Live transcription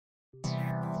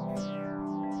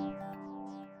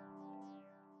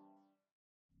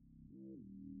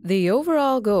The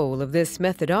overall goal of this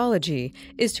methodology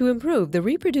is to improve the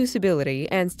reproducibility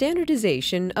and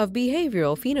standardization of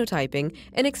behavioral phenotyping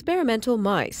in experimental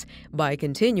mice by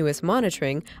continuous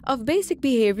monitoring of basic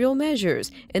behavioral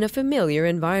measures in a familiar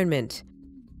environment.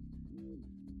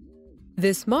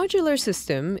 This modular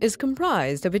system is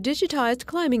comprised of a digitized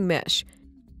climbing mesh,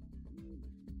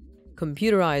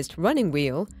 computerized running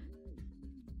wheel,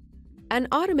 an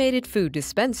automated food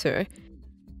dispenser,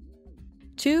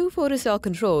 2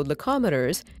 photocell-controlled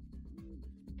locometers,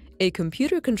 a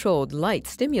computer-controlled light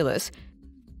stimulus,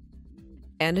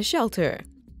 and a shelter.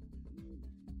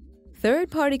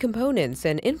 Third-party components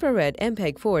and infrared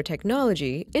MPEG-4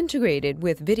 technology integrated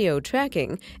with video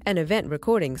tracking and event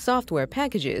recording software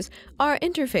packages are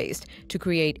interfaced to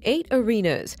create 8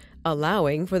 arenas,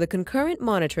 allowing for the concurrent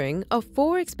monitoring of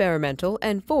 4 experimental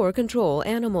and 4 control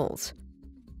animals.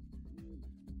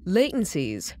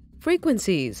 Latencies,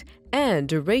 frequencies, and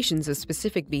durations of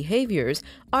specific behaviors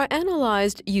are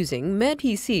analyzed using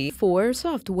MEDPC-4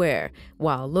 software,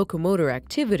 while locomotor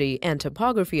activity and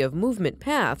topography of movement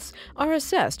paths are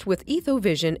assessed with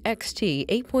EthoVision XT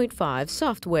 8.5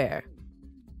 software.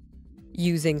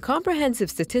 Using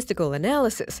comprehensive statistical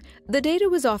analysis, the data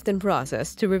was often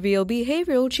processed to reveal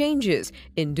behavioral changes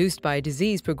induced by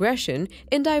disease progression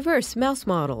in diverse mouse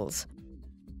models.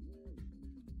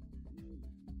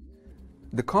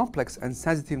 The complex and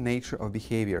sensitive nature of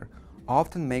behavior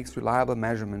often makes reliable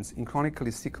measurements in chronically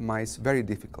sick mice very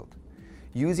difficult.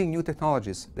 Using new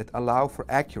technologies that allow for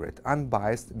accurate,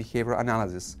 unbiased behavioral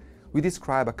analysis, we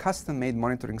describe a custom-made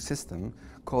monitoring system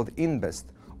called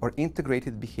INBEST, or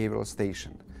Integrated Behavioral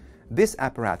Station. This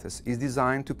apparatus is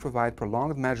designed to provide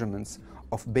prolonged measurements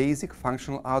of basic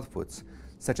functional outputs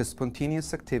such as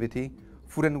spontaneous activity,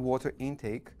 food and water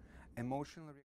intake, emotional